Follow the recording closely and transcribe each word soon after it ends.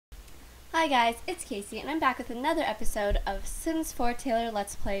Hi guys, it's Casey, and I'm back with another episode of Sims 4 Taylor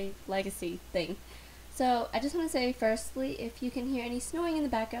Let's Play Legacy thing. So, I just want to say firstly, if you can hear any snoring in the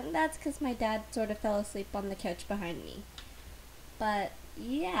background, that's because my dad sort of fell asleep on the couch behind me. But,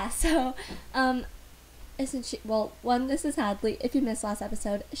 yeah, so, isn't she, well, one, this is Hadley. If you missed last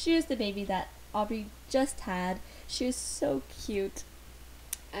episode, she was the baby that Aubrey just had. She was so cute.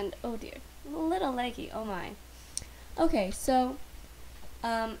 And, oh dear, little leggy, oh my. Okay, so,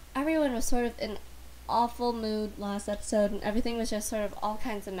 everyone was sort of in awful mood last episode, and everything was just sort of all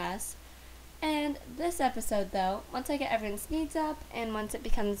kinds of mess. And this episode, though, once I get everyone's needs up, and once it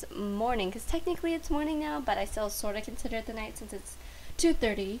becomes morning, because technically it's morning now, but I still sort of consider it the night since it's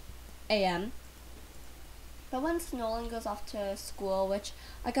 2:30 a.m. But once Nolan goes off to school, which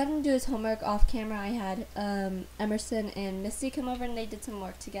I got him to do his homework off camera, I had Emerson and Misty come over and they did some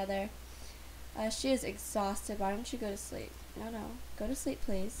work together. She is exhausted. Why don't you go to sleep? No. Go to sleep,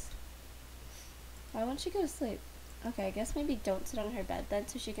 please. Why won't you go to sleep? Okay, I guess maybe don't sit on her bed then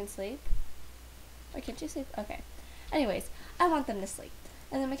so she can sleep. Or can't you sleep? Okay. Anyways, I want them to sleep.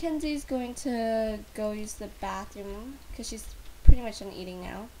 And then Mackenzie's going to go use the bathroom because she's pretty much done eating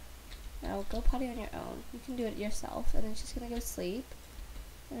now. Now, go potty on your own. You can do it yourself. And then she's going to go sleep.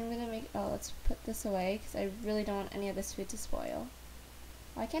 And I'm going to let's put this away because I really don't want any of this food to spoil.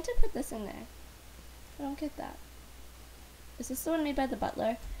 Why can't I put this in there? I don't get that. Is this the one made by the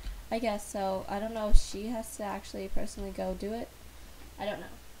butler? I guess so. I don't know if she has to actually personally go do it. I don't know.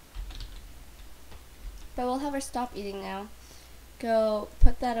 But we'll have her stop eating now. Go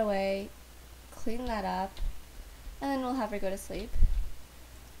put that away. Clean that up. And then we'll have her go to sleep.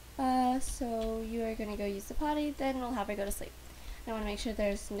 So you are going to go use the potty. Then we'll have her go to sleep. I want to make sure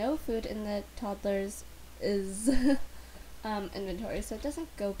there's no food in the toddler's inventory so it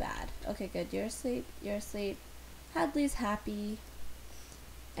doesn't go bad. Okay, good. You're asleep. You're asleep. Hadley's happy.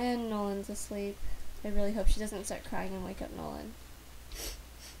 And Nolan's asleep. I really hope she doesn't start crying and wake up Nolan.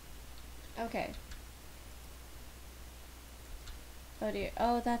 Okay. Oh dear.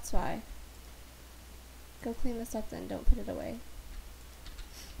 Oh, that's why. Go clean this up then. Don't put it away.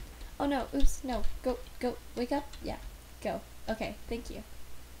 Oh no. Oops. No. Go. Wake up. Yeah. Go. Okay. Thank you.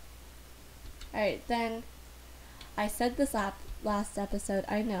 Alright, then. I said this last episode,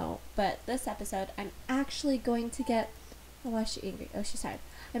 I know, but this episode I'm actually going to get... Oh, why is she angry? Oh, she's tired.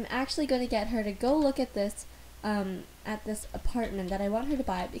 I'm actually going to get her to go look at this apartment that I want her to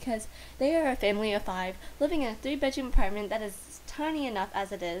buy because they are a family of 5 living in a 3-bedroom apartment that is tiny enough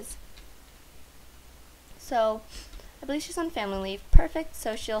as it is. So, I believe she's on family leave. Perfect,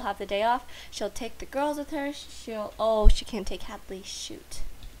 so she'll have the day off. She'll take the girls with her. Oh, she can't take Hadley. Shoot.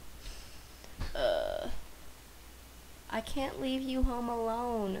 I can't leave you home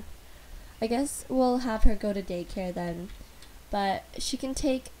alone. I guess we'll have her go to daycare then. But she can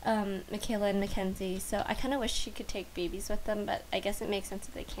take Michaela and Mackenzie, so I kind of wish she could take babies with them, but I guess it makes sense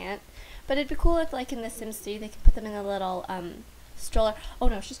if they can't. But it'd be cool if, like in The Sims 3, they could put them in a little stroller. Oh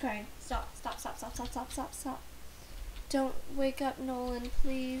no, she's crying. Stop. Don't wake up Nolan,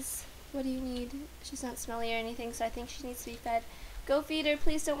 please. What do you need? She's not smelly or anything, so I think she needs to be fed. Go feed her.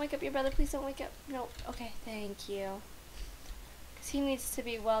 Please don't wake up your brother. Please don't wake up. No. Okay, thank you. Because he needs to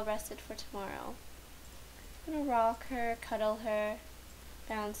be well rested for tomorrow. I'm going to rock her, cuddle her,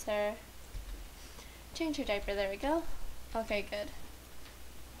 bounce her, change her diaper. There we go. Okay, good.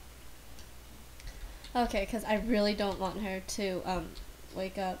 Okay, because I really don't want her to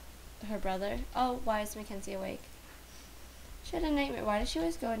wake up her brother. Oh, why is Mackenzie awake? She had a nightmare. Why does she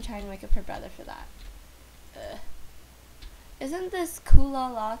always go and try and wake up her brother for that? Ugh. Isn't this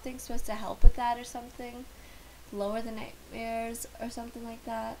Kula thing supposed to help with that or something? Lower the nightmares or something like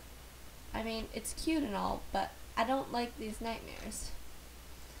that? I mean, it's cute and all, but I don't like these nightmares.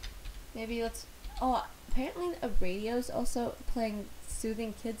 Maybe let's... Oh, apparently a radio's also playing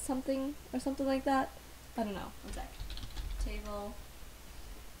Soothing Kids something or something like that. I don't know. One sec. Table.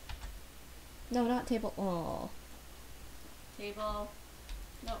 No, not table. Oh. Table.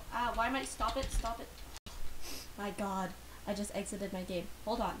 No. Ah, why am I... Stop it. My god. I just exited my game.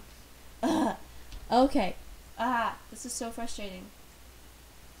 Hold on. Ugh. Okay. This is so frustrating.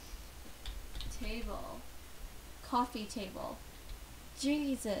 Table. Coffee table.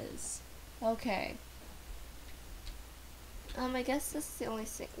 Jesus. Okay. I guess this is the only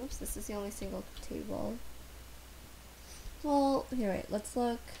this is the only single table. Well, here, wait. Let's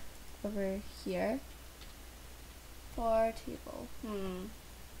look over here. For table.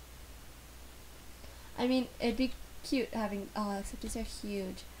 I mean, it'd be cute having... Oh, except these are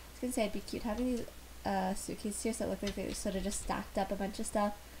huge. I was gonna say it'd be cute having these suitcases here so it look like they sort of just stacked up a bunch of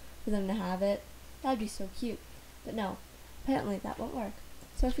stuff for them to have it. That'd be so cute. But no, apparently that won't work.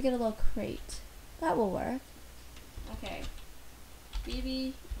 So if we get a little crate, that will work. Okay.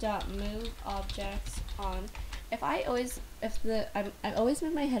 BB.move objects on. I always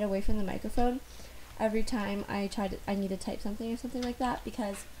move my head away from the microphone every time I need to type something or something like that,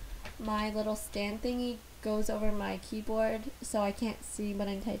 because my little stand thingy goes over my keyboard, so I can't see what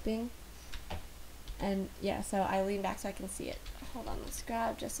I'm typing. And yeah, so I lean back so I can see it. Hold on, let's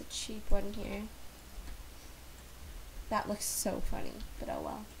grab just a cheap one here. That looks so funny, but oh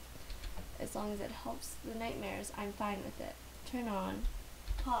well. As long as it helps the nightmares, I'm fine with it. Turn on.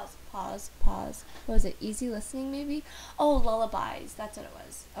 Pause, pause, pause. What was it? Easy listening, maybe? Oh, lullabies. That's what it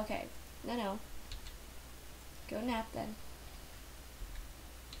was. Okay. No. Go nap then.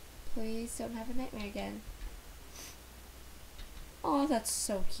 Please don't have a nightmare again. Oh, that's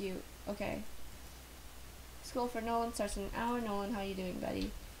so cute. Okay. School for Nolan starts in an hour. Nolan, how you doing,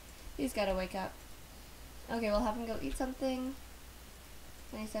 buddy? He's gotta wake up. Okay, we'll have him go eat something.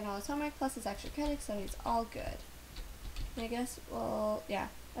 And he's done all his homework, plus his extra credit, so he's all good. I guess, well, yeah,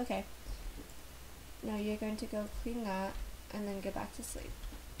 okay. Now you're going to go clean that, and then go back to sleep.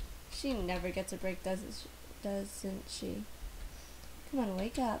 She never gets a break, doesn't she? Come on,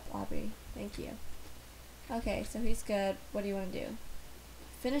 wake up, Aubrey. Thank you. Okay, so he's good. What do you want to do?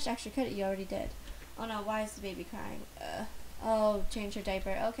 Finish extra credit, you already did. Oh no, why is the baby crying? Oh, change her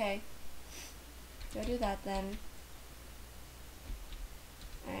diaper. Okay. Go do that then.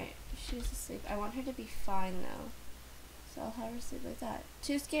 Alright, she's asleep. I want her to be fine though. So I'll have her sleep like that.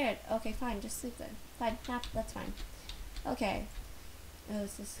 Too scared. Okay, fine, just sleep then. Fine, nap, that's fine. Okay. Oh,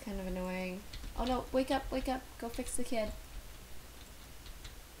 this is kind of annoying. Oh no, wake up, go fix the kid.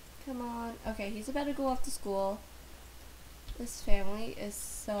 Come on. Okay, he's about to go off to school. This family is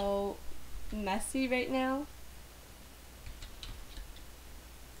so messy right now.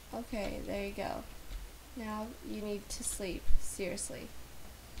 Okay, there you go. Now you need to sleep. Seriously.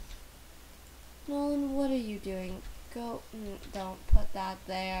 Nolan, what are you doing? Go. Don't put that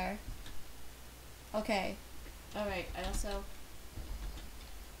there. Okay. Alright, I also...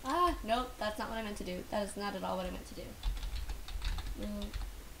 nope, that's not what I meant to do. That is not at all what I meant to do.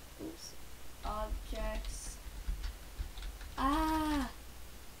 Oops. Objects. Objects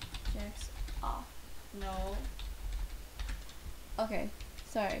off. No. Okay,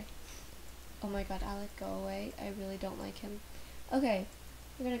 sorry. Oh my god, Alec, go away. I really don't like him. Okay,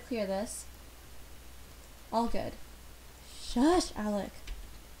 we're gonna clear this. All good. Shush, Alec.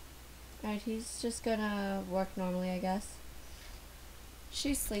 Alright, he's just gonna work normally, I guess.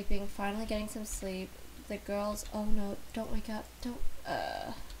 She's sleeping, finally getting some sleep. The girls, oh no, don't wake up. Don't,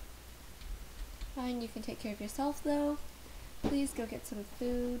 Fine, you can take care of yourself though. Please go get some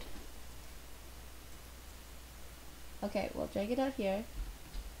food. Okay, we'll drag it out here.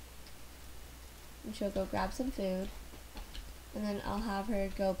 And she'll go grab some food. And then I'll have her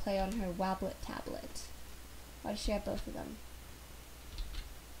go play on her Wablet tablet. Why does she have both of them?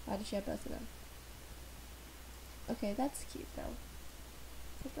 Okay, that's cute though.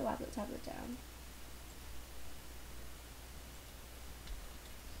 Put the Wablet tablet down.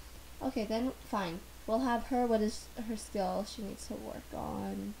 Okay, then fine. We'll have her, what is her skill she needs to work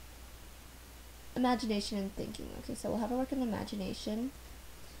on? Imagination and thinking. Okay, so we'll have her work on imagination.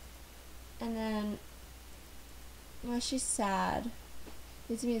 And then, well, she's sad.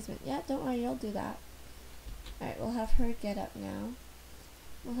 Needs amusement. Yeah, don't worry, you'll do that. Alright, we'll have her get up now.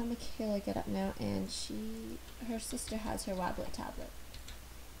 We'll have Michaela get up now, and her sister has her Wablet tablet.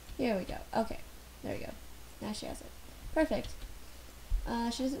 Here we go. Okay, there we go. Now she has it. Perfect.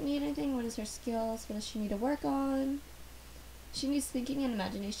 She doesn't need anything. What is her skills? What does she need to work on? She needs thinking and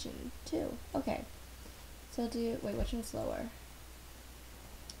imagination, too. Okay. So wait, which one's lower?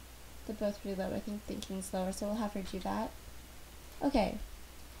 They're both pretty low. I think thinking's lower, so we'll have her do that. Okay.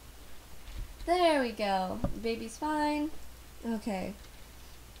 There we go. The baby's fine. Okay.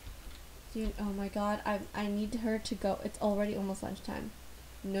 Oh my god, I need her to go. It's already almost lunchtime.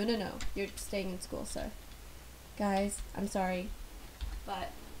 No. You're staying in school, sir. Guys, I'm sorry.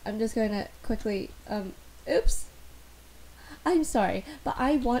 But I'm just going to quickly, oops. I'm sorry, but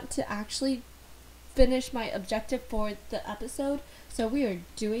I want to actually finish my objective for the episode, so we are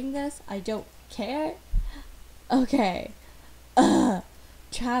doing this. I don't care. Okay.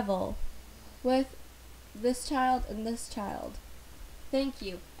 Travel with this child and this child. Thank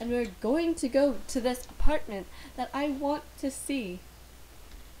you. And we're going to go to this apartment that I want to see.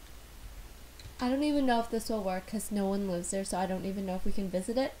 I don't even know if this will work because no one lives there, so I don't even know if we can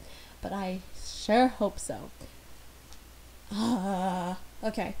visit it, but I sure hope so.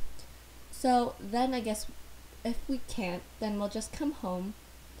 Okay. So then I guess if we can't, then we'll just come home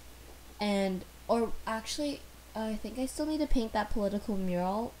or actually, I think I still need to paint that political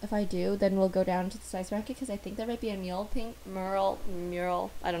mural. If I do, then we'll go down to the spice market because I think there might be a mural.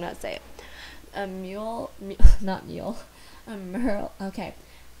 I don't know how to say it. Not mule. A mural. Okay.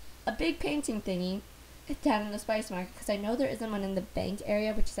 A big painting thingy down in the spice market because I know there isn't one in the bank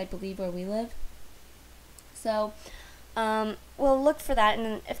area, which is, I believe, where we live. So, we'll look for that,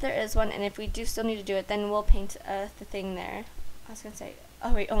 and if there is one, and if we do still need to do it, then we'll paint the thing there. I was gonna say,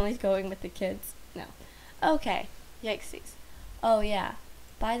 oh wait, only going with the kids? No. Okay. Yikesies. Oh yeah.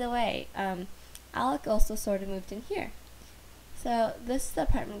 By the way, Alec also sort of moved in here. So this is the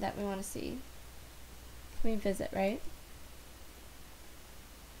apartment that we want to see. Can we visit, right?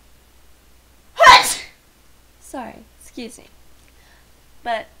 What? Sorry. Excuse me.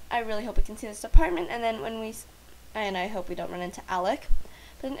 But I really hope we can see this apartment, and then and I hope we don't run into Alec.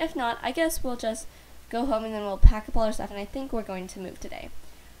 But if not, I guess we'll just go home and then we'll pack up all our stuff, and I think we're going to move today.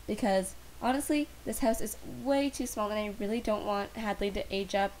 Because honestly, this house is way too small, and I really don't want Hadley to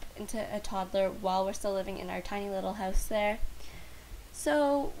age up into a toddler while we're still living in our tiny little house there.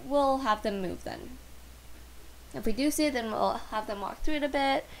 So we'll have them move then. If we do see it, then we'll have them walk through it a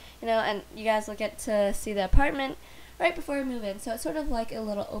bit, and you guys will get to see the apartment right before we move in. So it's sort of like a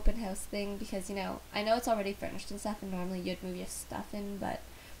little open house thing because, I know it's already furnished and stuff, and normally you'd move your stuff in, but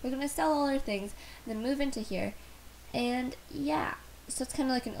we're going to sell all our things and then move into here. And yeah. So it's kind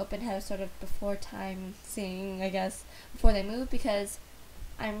of like an open house sort of before time seeing, I guess, before they move, because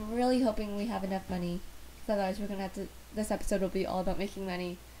I'm really hoping we have enough money, because otherwise we're going to have to, this episode will be all about making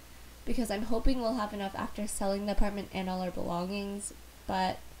money, because I'm hoping we'll have enough after selling the apartment and all our belongings,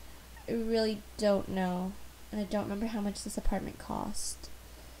 but I really don't know, and I don't remember how much this apartment cost.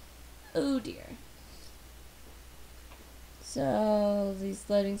 Oh dear. So these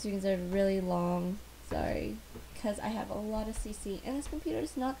loading screens are really long, sorry. Because I have a lot of CC, and this computer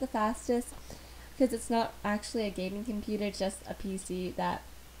is not the fastest, because it's not actually a gaming computer, just a PC that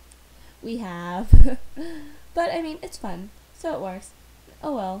we have. But I mean, it's fun, so it works.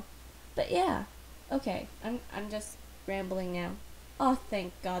 Oh well. But yeah, okay. I'm just rambling now. Oh,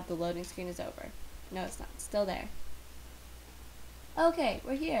 thank God the loading screen is over. No, it's not. It's still there. Okay,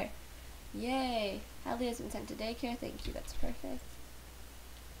 we're here. Yay! Hadley has been sent to daycare. Thank you. That's perfect.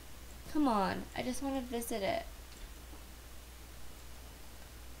 Come on, I just want to visit it.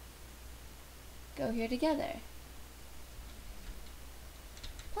 Go here together.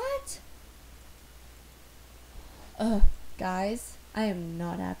 What? Guys, I am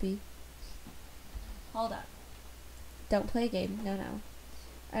not happy. Hold up. Don't play a game. No.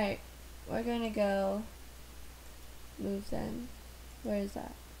 Alright, we're gonna go move then. Where is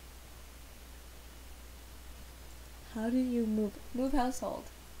that? How do you move? Move household.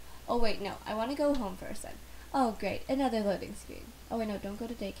 Oh wait, no. I want to go home first then. Oh great, another loading screen. Oh wait, no, don't go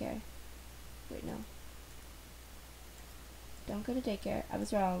to daycare. Wait, no. Don't go to daycare. I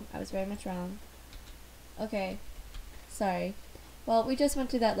was wrong. I was very much wrong. Okay. Sorry. Well, we just went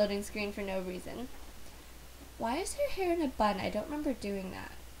to that loading screen for no reason. Why is her hair in a bun? I don't remember doing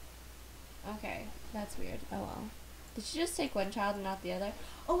that. Okay. That's weird. Oh well. Did she just take one child and not the other?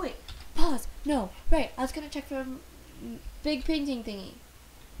 Oh wait. Pause. No. Right. I was gonna check for a big painting thingy.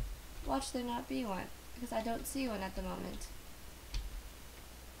 Watch there not be one. Because I don't see one at the moment.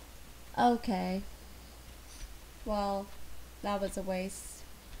 Okay. Well, that was a waste.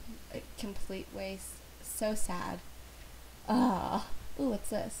 A complete waste. So sad. Ah. Ooh, what's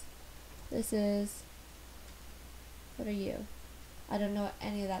this? This is... What are you? I don't know what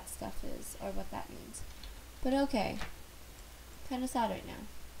any of that stuff is or what that means. But okay. Kinda sad right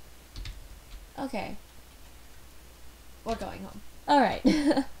now. Okay. We're going home. Alright.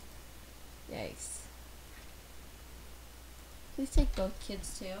 Yikes. Please take both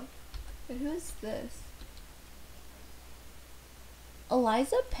kids too. But who is this?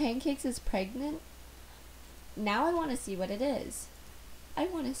 Eliza Pancakes is pregnant? Now I want to see what it is. I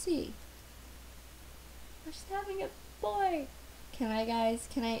want to see. Oh, she's having a boy. Can I, guys?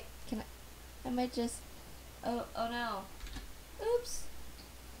 Can I? I might just... Oh no. Oops.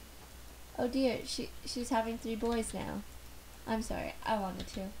 Oh dear, she's having 3 boys now. I'm sorry, I wanted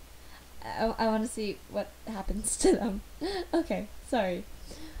to. I want to see what happens to them. Okay, sorry.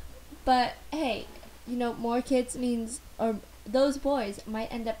 But hey, more kids means, or those boys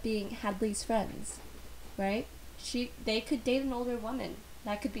might end up being Hadley's friends, right? They could date an older woman.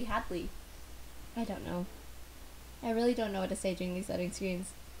 That could be Hadley. I don't know. I really don't know what to say during these loading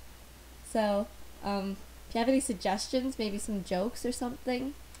screens. So, if you have any suggestions, maybe some jokes or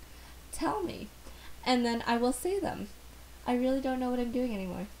something, tell me. And then I will say them. I really don't know what I'm doing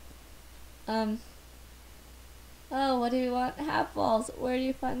anymore. Oh, what do you want? Half balls. Where do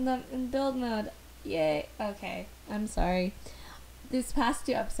you find them in build mode? Yay. Okay. I'm sorry. These past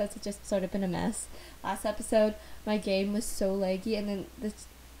 2 episodes have just sort of been a mess. Last episode, my game was so laggy, and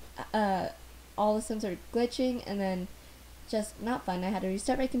then all the sims are glitching, and then just not fun. I had to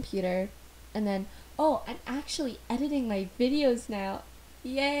restart my computer, and then I'm actually editing my videos now.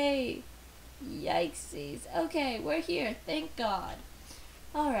 Yay! Yikesies. Okay, we're here. Thank God.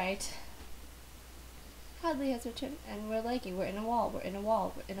 All right. Hadley has returned, and we're lagging. We're in a wall. We're in a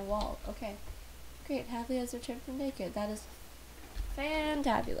wall. We're in a wall. Okay. Great. Hadley has returned from daycare. That is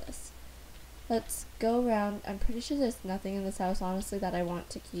fantabulous. Let's go around. I'm pretty sure there's nothing in this house, honestly, that I want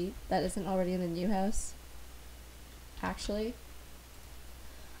to keep that isn't already in the new house. Actually,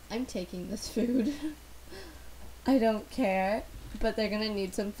 I'm taking this food. I don't care, but they're gonna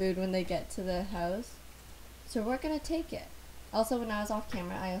need some food when they get to the house, so we're gonna take it. Also, when I was off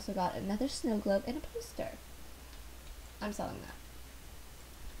camera, I also got another snow globe and a poster. I'm selling that.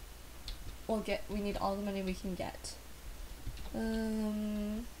 We need all the money we can get.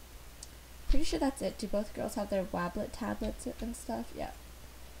 Pretty sure that's it. Do both girls have their Wablet tablets and stuff? Yeah.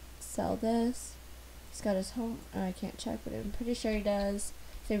 Sell this. He's got his home. I can't check, but I'm pretty sure he does.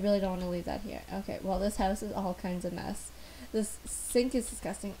 So I really don't want to leave that here. Okay, well, this house is all kinds of mess. This sink is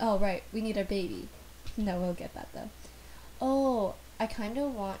disgusting. Oh, right. We need our baby. No, we'll get that, though. Oh, I kind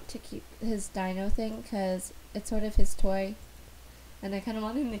of want to keep his dino thing because it's sort of his toy. And I kind of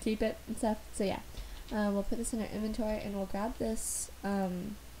want him to keep it and stuff. So, yeah. We'll put this in our inventory, and we'll grab this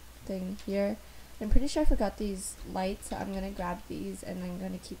thing here. I'm pretty sure I forgot these lights, so I'm going to grab these, and I'm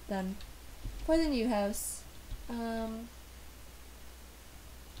going to keep them for the new house. I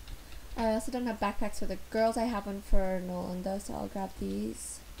also don't have backpacks for the girls. I have one for Nolan, though, so I'll grab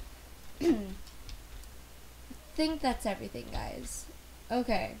these. I think that's everything, guys.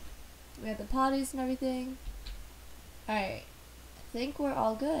 Okay. We have the potties and everything. Alright. I think we're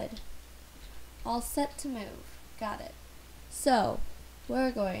all good. All set to move. Got it. So,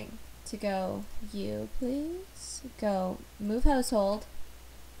 we're going to go, you please, go move household.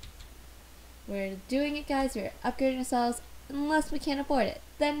 We're doing it, guys. We're upgrading ourselves unless we can't afford it.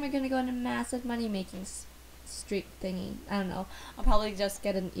 Then we're going to go on a massive money-making streak thingy. I don't know. I'll probably just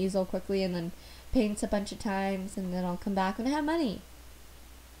get an easel quickly and then paint a bunch of times, and then I'll come back when I have money.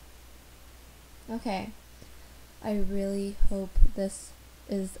 Okay. I really hope this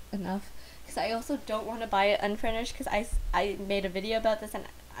is enough, because I also don't want to buy it unfurnished, because I made a video about this, and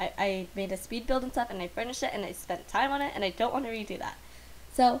I made a speed build and stuff, and I furnished it, and I spent time on it, and I don't want to redo that.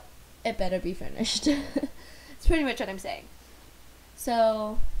 So, it better be furnished. It's pretty much what I'm saying.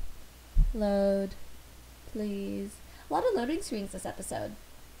 So, load, please. A lot of loading screens this episode.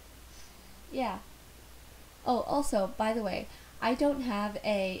 Yeah. Oh, also, by the way, I don't have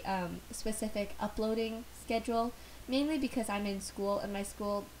a specific uploading schedule, mainly because I'm in school, and my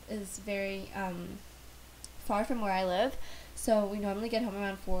school is very far from where I live. So we normally get home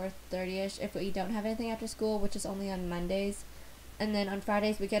around 4:30ish if we don't have anything after school, which is only on Mondays. And then on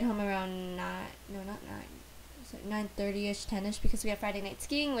Fridays we get home around 9:30ish, 10ish, because we have Friday night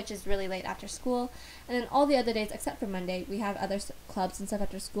skiing, which is really late after school. And then all the other days except for Monday, we have other clubs and stuff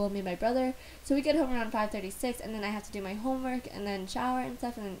after school, me and my brother. So we get home around 5:36, and then I have to do my homework and then shower and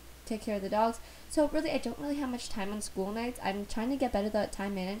stuff and then take care of the dogs. So really, I don't really have much time on school nights. I'm trying to get better at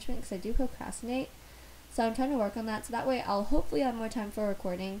time management because I do procrastinate. So I'm trying to work on that, so that way I'll hopefully have more time for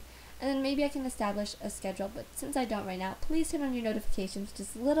recording, and then maybe I can establish a schedule. But since I don't right now, please turn on your notifications,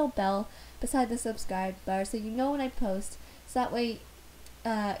 just a little bell beside the subscribe bar, so you know when I post, so that way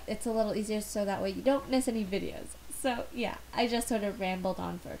it's a little easier, so that way you don't miss any videos. So yeah, I just sort of rambled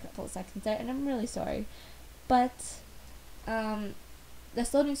on for a couple of seconds there, and I'm really sorry. But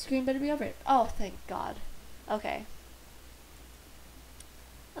this loading screen better be over. Oh, thank God. Okay.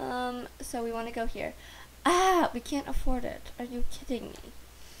 So we want to go here. We can't afford it. Are you kidding me?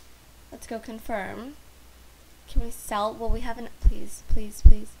 Let's go confirm. Can we sell? Well, we haven't. Please, please,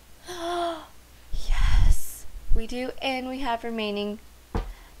 please. Yes, we do, and we have remaining.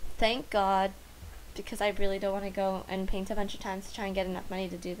 Thank God, because I really don't want to go and paint a bunch of times to try and get enough money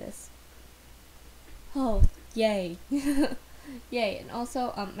to do this. Oh, yay. Yay. And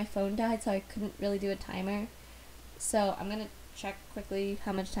also, my phone died, so I couldn't really do a timer. So I'm going to check quickly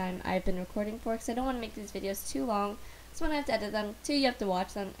how much time I've been recording for, because I don't want to make these videos too long. So when I have to edit them, 2, you have to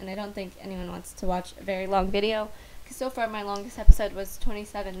watch them, and I don't think anyone wants to watch a very long video, because so far my longest episode was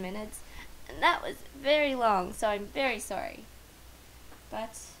 27 minutes, and that was very long, so I'm very sorry.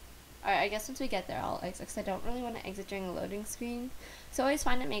 But, alright, I guess once we get there, I'll exit, because I don't really want to exit during the loading screen. So I always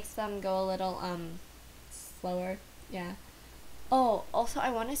find it makes them go a little, slower, yeah. Oh, also,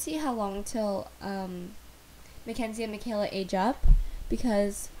 I want to see how long till, Mackenzie and Michaela age up,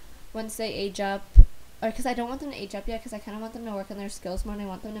 because once they age up, or because I don't want them to age up yet, because I kind of want them to work on their skills more, and I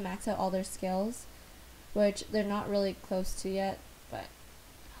want them to max out all their skills, which they're not really close to yet, but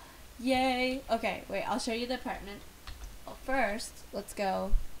yay. Okay, wait, I'll show you the apartment. Well, first, let's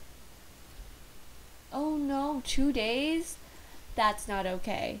go. Oh no, 2 days? That's not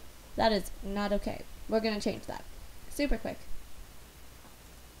okay. That is not okay. We're gonna change that. Super quick.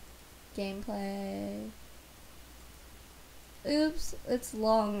 Gameplay. Oops, it's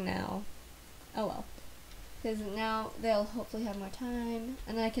long now. Oh well. Because now they'll hopefully have more time,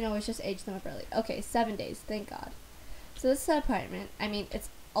 and then I can always just age them up early. Okay, 7 days, thank God. So this is the apartment. I mean, it's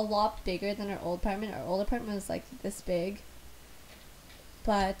a lot bigger than our old apartment. Our old apartment was like this big.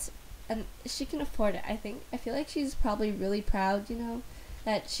 But, and she can afford it, I think. I feel like she's probably really proud, you know,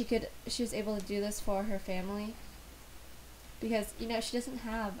 that she was able to do this for her family. Because, you know, she doesn't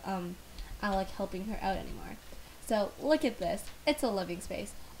have, Alec helping her out anymore. So, look at this. It's a living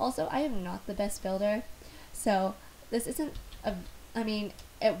space. Also, I am not the best builder. So, this isn't I mean,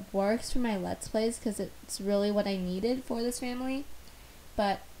 it works for my Let's Plays because it's really what I needed for this family.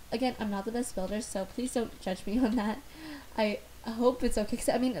 But, again, I'm not the best builder, so please don't judge me on that. I hope it's okay, because,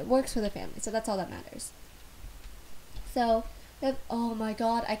 I mean, it works for the family, so that's all that matters. So, oh my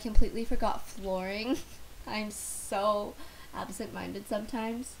god, I completely forgot flooring. I'm so absent-minded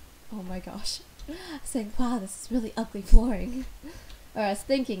sometimes. Oh my gosh. Saying, wow, this is really ugly flooring. Or I was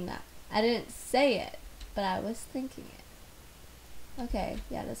thinking that. I didn't say it, but I was thinking it. Okay,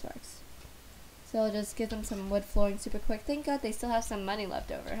 yeah, this works. So I'll just give them some wood flooring super quick. Thank God they still have some money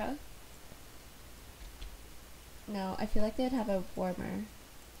left over, huh? No, I feel like they'd have a warmer.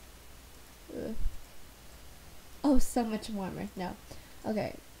 Ugh. Oh, so much warmer. No.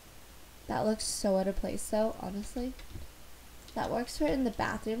 Okay. That looks so out of place, though, honestly. That works for in the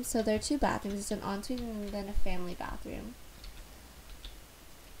bathroom. So there are 2 bathrooms. It's an ensuite and then a family bathroom.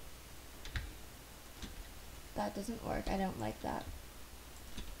 That doesn't work. I don't like that.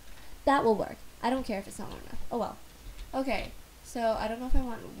 That will work. I don't care if it's not warm enough. Oh well. Okay. So I don't know if I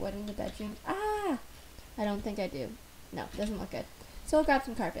want wood in the bedroom. Ah! I don't think I do. No, it doesn't look good. So I'll grab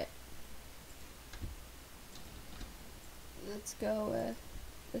some carpet. Let's go with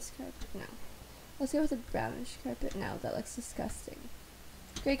this carpet. No. Let's go with a brownish carpet. No, that looks disgusting.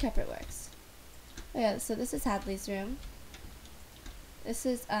 Gray carpet works. Oh yeah, so this is Hadley's room. This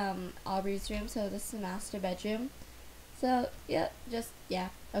is Aubrey's room, so this is the master bedroom. So, yeah,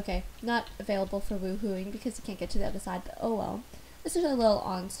 okay. Not available for woohooing because you can't get to the other side, but oh well. This is a little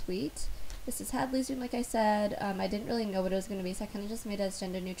ensuite. This is Hadley's room, like I said. I didn't really know what it was going to be, so I kind of just made it as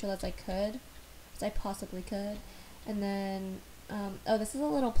gender neutral as I could. As I possibly could. And then, oh, this is a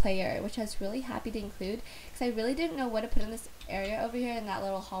little play area, which I was really happy to include, because I really didn't know what to put in this area over here in that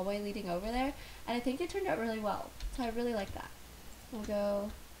little hallway leading over there, and I think it turned out really well. So I really like that. We'll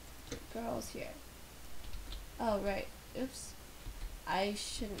go to girls here. Oh, right. Oops. I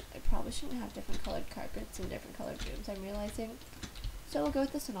probably shouldn't have different colored carpets in different colored rooms, I'm realizing. So we'll go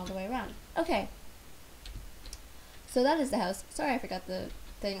with this one all the way around. Okay. So that is the house. Sorry I forgot the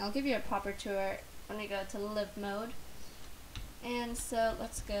thing. I'll give you a proper tour when we go to live mode. And so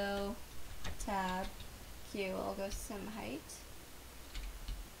let's go tab Q. I'll go sim height.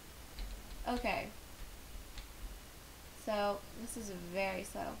 Okay. So this is very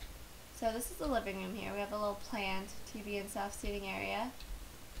slow. So this is the living room here. We have a little plant, TV and stuff, seating area.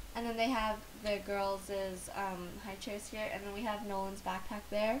 And then they have the girls' high chairs here, and then we have Nolan's backpack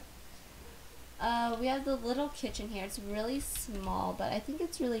there. We have the little kitchen here. It's really small, but I think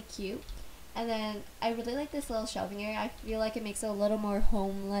it's really cute. And then I really like this little shelving area. I feel like it makes it a little more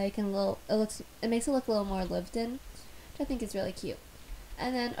home-like and it makes it look a little more lived in, which I think is really cute.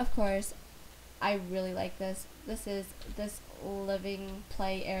 And then of course, I really like this. This is this living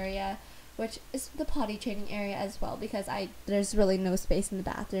play area, which is the potty training area as well, because there's really no space in the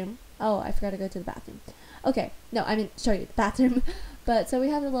bathroom. Oh, I forgot to go to the bathroom. Okay, no, I mean show you the bathroom. But so we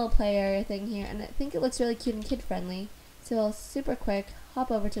have a little play area thing here, and I think it looks really cute and kid friendly. So I'll super quick hop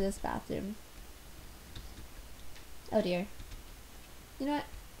over to this bathroom. Oh dear. You know what?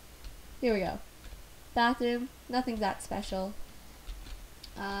 Here we go. Bathroom, nothing that special.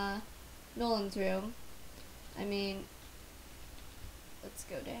 Nolan's room. I mean, let's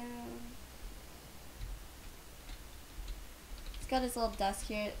go down. He's got his little desk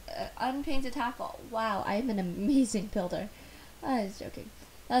here. Unpainted half wall. Wow, I am an amazing builder. I was joking.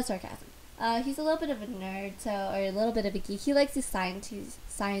 That was sarcasm. He's a little bit of a nerd, or a little bit of a geek. He likes his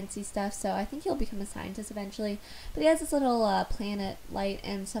sciencey stuff, so I think he'll become a scientist eventually. But he has this little planet light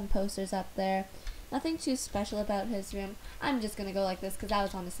and some posters up there. Nothing too special about his room. I'm just gonna go like this because that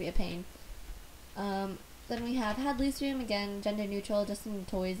was honestly a pain. Then we have Hadley's room, again, gender neutral, just some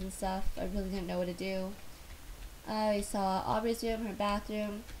toys and stuff. I really didn't know what to do. We saw Aubrey's room, her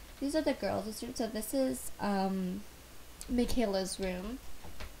bathroom. These are the girls' room. So this is Michaela's room.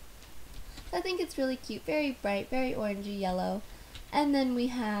 So I think it's really cute, very bright, very orangey yellow. And then we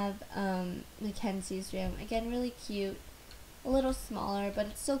have Mackenzie's room. Again, really cute. A little smaller, but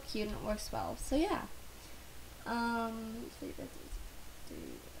it's still cute and it works well. So yeah.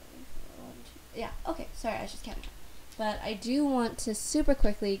 Yeah, okay, sorry, I was just counting. But I do want to super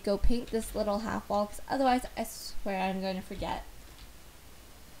quickly go paint this little half wall, because otherwise I swear I'm going to forget.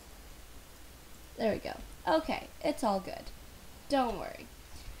 There we go. Okay, it's all good. Don't worry.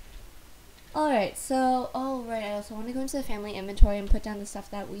 Alright, so, I also want to go into the family inventory and put down the stuff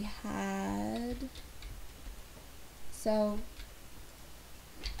that we had. So,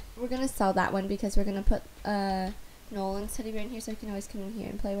 we're going to sell that one because we're going to put Nolan's teddy bear in here so he can always come in here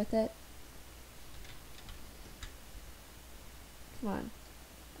and play with it. Come on.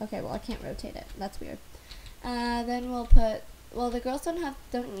 Okay, well I can't rotate it. That's weird. Then we'll put, well the girls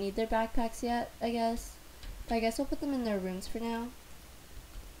don't need their backpacks yet, I guess. But I guess we'll put them in their rooms for now.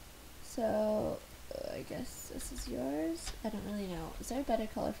 So, I guess this is yours. I don't really know. Is there a better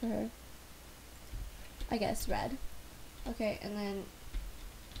color for her? I guess red. Okay, and then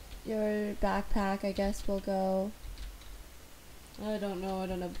your backpack, I guess, will go, I don't know, I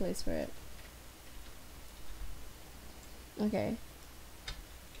don't have a place for it. Okay.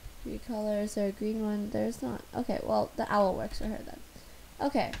 3 colors, there a green one? There's not. Okay, well, the owl works for her then.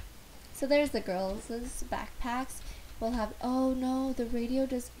 Okay, so there's the girls' backpacks. We'll have, oh no, the radio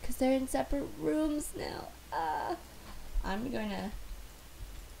does, because they're in separate rooms now. I'm going to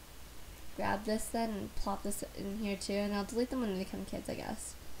grab this then and plop this in here too, and I'll delete them when they become kids, I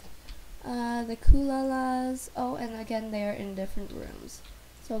guess. The Kulalas, oh, and again, they are in different rooms.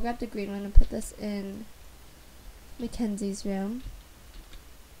 So I'll grab the green one and put this in Mackenzie's room.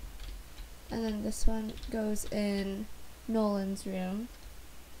 And then this one goes in Nolan's room.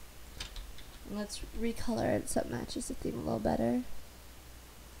 And let's recolor it so it matches the theme a little better.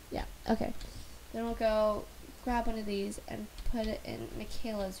 Yeah, okay. Then we'll go grab one of these and put it in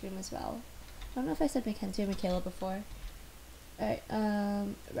Michaela's room as well. I don't know if I said Mackenzie or Michaela before. Alright,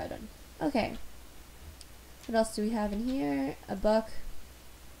 red one. Okay. What else do we have in here? A book.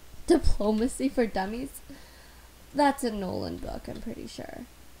 Diplomacy for Dummies. That's a Nolan book, I'm pretty sure.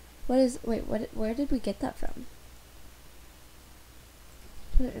 Where did we get that from?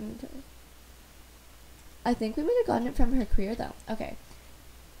 Put it in inventory. I think we might have gotten it from her career though. Okay.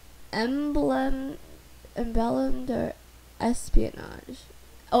 Emblemed or espionage.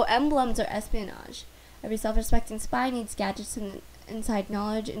 Oh, emblems or espionage. Every self-respecting spy needs gadgets and inside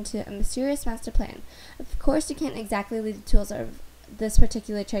knowledge into a mysterious master plan. Of course, you can't exactly leave the tools of this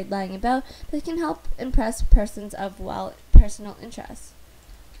particular trade lying about, but it can help impress persons of, well, personal interest.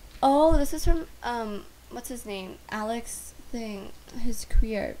 Oh, this is from, what's his name? Alec's thing, his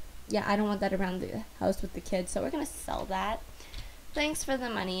career. Yeah, I don't want that around the house with the kids, so we're going to sell that. Thanks for the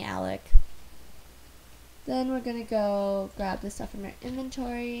money, Alec. Then we're going to go grab the stuff from our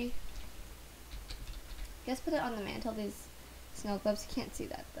inventory. I guess put it on the mantle, these snow globes. You can't see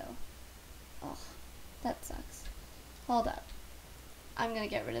that, though. Oh, that sucks. Hold up. I'm going to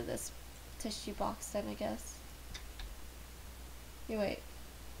get rid of this tissue box then, I guess. Hey, wait.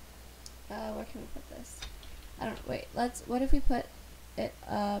 Where can we put this? I don't know. Wait, what if we put it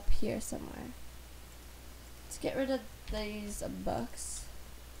up here somewhere? Let's get rid of these books.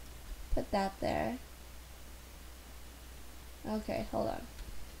 Put that there. Okay, hold on.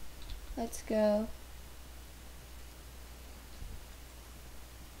 Let's go.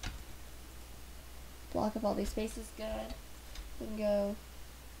 Block up all these spaces, good. Then go,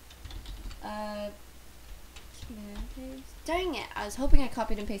 dang it, I was hoping I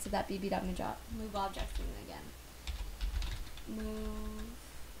copied and pasted that move object thing again. Move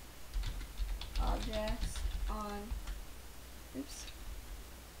objects on, oops,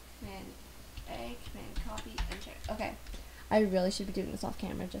 Command A, Command copy, enter. Okay, I really should be doing this off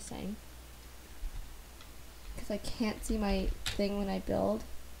camera, just saying. Because I can't see my thing when I build.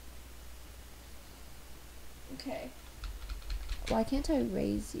 Okay. Why can't I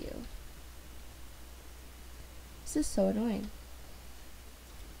raise you? This is so annoying.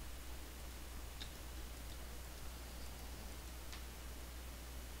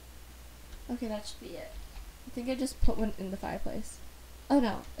 Okay, that should be it. I think I just put one in the fireplace. Oh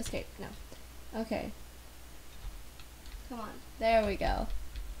no, escape, no. Okay. Come on, there we go.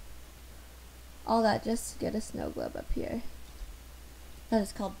 All that just to get a snow globe up here. That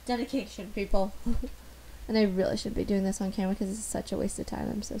is called dedication, people. And I really should be doing this on camera because this is such a waste of time.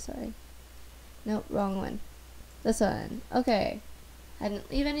 I'm so sorry. Nope, wrong one. This one. Okay. I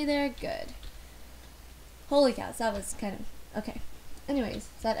didn't leave any there. Good. Holy cows, that was kind of... Okay. Anyways, is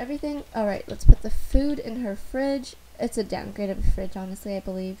that everything? Alright, let's put the food in her fridge. It's a downgrade of a fridge, honestly, I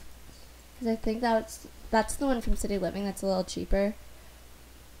believe. Because I think that's the one from City Living that's a little cheaper.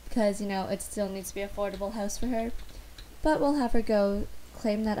 Because, you know, it still needs to be an affordable house for her. But we'll have her go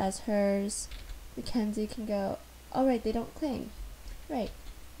claim that as hers. Mackenzie can go... Alright, they don't claim. Right.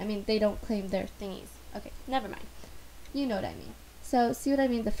 I mean, they don't claim their thingies. Okay, never mind. You know what I mean. So, see what I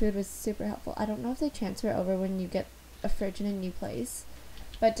mean? The food was super helpful. I don't know if they transfer over when you get a fridge in a new place.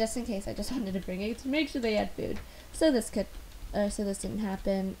 But just in case, I just wanted to bring it to make sure they had food. So this didn't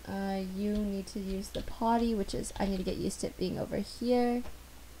happen. You need to use the potty, which is, I need to get used to it being over here.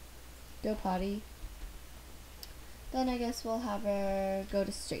 Go potty. Then I guess we'll have her go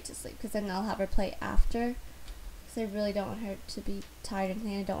straight to sleep, because then I'll have her play after. Because I really don't want her to be tired or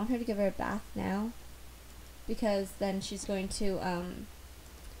anything. I don't want her to give her a bath now, because then she's going to,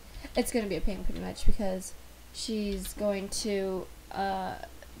 it's going to be a pain pretty much, because she's going to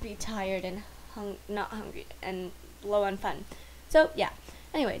be tired and not hungry and low on fun. So, yeah.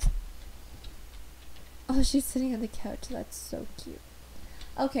 Anyways. Oh, she's sitting on the couch. That's so cute.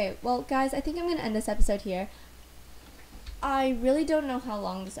 Okay, well, guys, I think I'm going to end this episode here. I really don't know how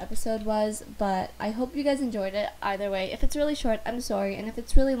long this episode was, but I hope you guys enjoyed it either way. If it's really short, I'm sorry, and if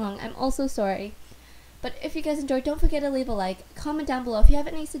it's really long, I'm also sorry. But if you guys enjoyed, don't forget to leave a like, comment down below if you have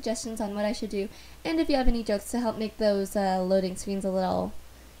any suggestions on what I should do, and if you have any jokes to help make those loading screens a little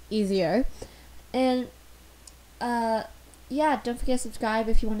easier. And, yeah, don't forget to subscribe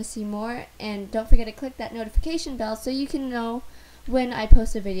if you want to see more, and don't forget to click that notification bell so you can know when I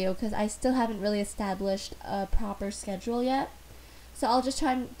post a video, because I still haven't really established a proper schedule yet. So I'll just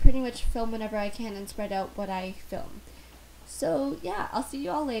try and pretty much film whenever I can and spread out what I film. So, yeah, I'll see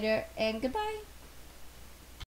you all later, and goodbye!